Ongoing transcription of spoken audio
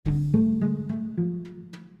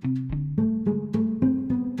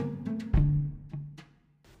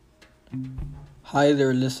Hi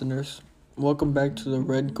there, listeners. Welcome back to the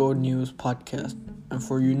Red Gold News podcast. And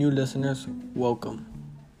for you new listeners, welcome.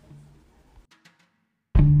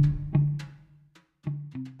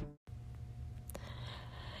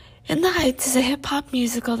 In the Heights is a hip-hop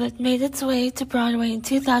musical that made its way to Broadway in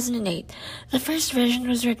 2008. The first version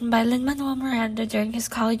was written by Lin-Manuel Miranda during his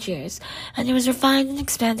college years, and it was refined and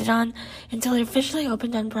expanded on until it officially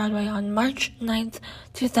opened on Broadway on March 9th,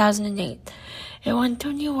 2008. It won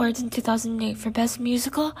Tony Awards in 2008 for Best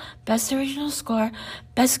Musical, Best Original Score,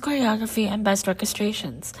 Best Choreography, and Best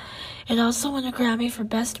Orchestrations. It also won a Grammy for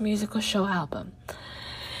Best Musical Show Album.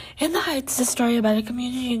 In the Heights is a story about a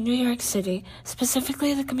community in New York City,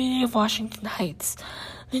 specifically the community of Washington Heights.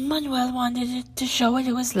 Lin-Manuel wanted it to show what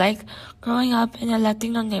it was like growing up in a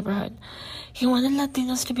Latino neighborhood. He wanted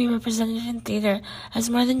Latinos to be represented in theater as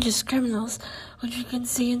more than just criminals, which you can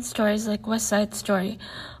see in stories like West Side Story,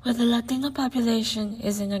 where the Latino population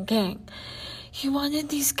is in a gang. He wanted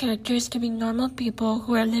these characters to be normal people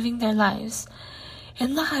who are living their lives.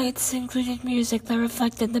 In the Heights included music that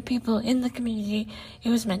reflected the people in the community it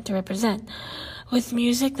was meant to represent, with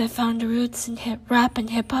music that found roots in rap and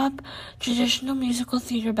hip-hop, traditional musical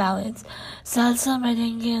theater ballads, salsa,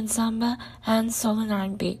 merengue, and samba, and soul and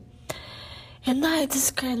R&B. In the Heights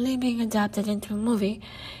is currently being adapted into a movie.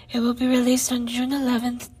 It will be released on June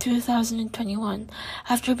 11th, 2021,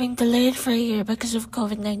 after being delayed for a year because of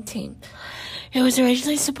COVID-19. It was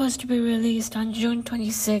originally supposed to be released on June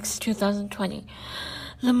 26, 2020.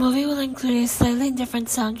 The movie will include a slightly different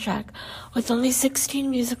soundtrack, with only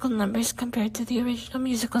 16 musical numbers compared to the original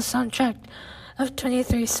musical soundtrack of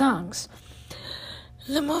 23 songs.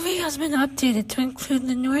 The movie has been updated to include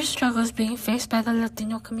the newer struggles being faced by the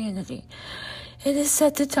Latino community. It is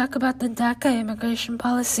set to talk about the DACA immigration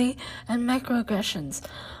policy and microaggressions,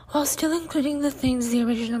 while still including the things the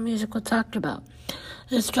original musical talked about.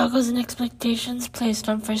 The struggles and expectations placed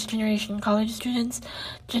on first-generation college students,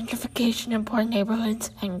 gentrification in poor neighborhoods,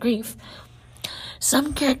 and grief.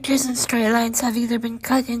 Some characters and storylines have either been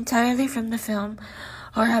cut entirely from the film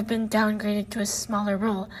or have been downgraded to a smaller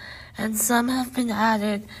role, and some have been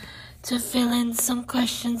added to fill in some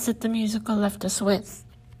questions that the musical left us with.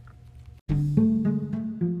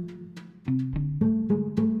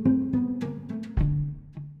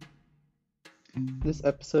 This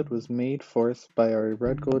episode was made for us by our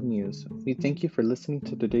Red Gold News. We thank you for listening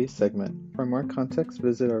to today's segment. For more context,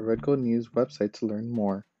 visit our Red Gold News website to learn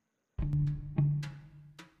more.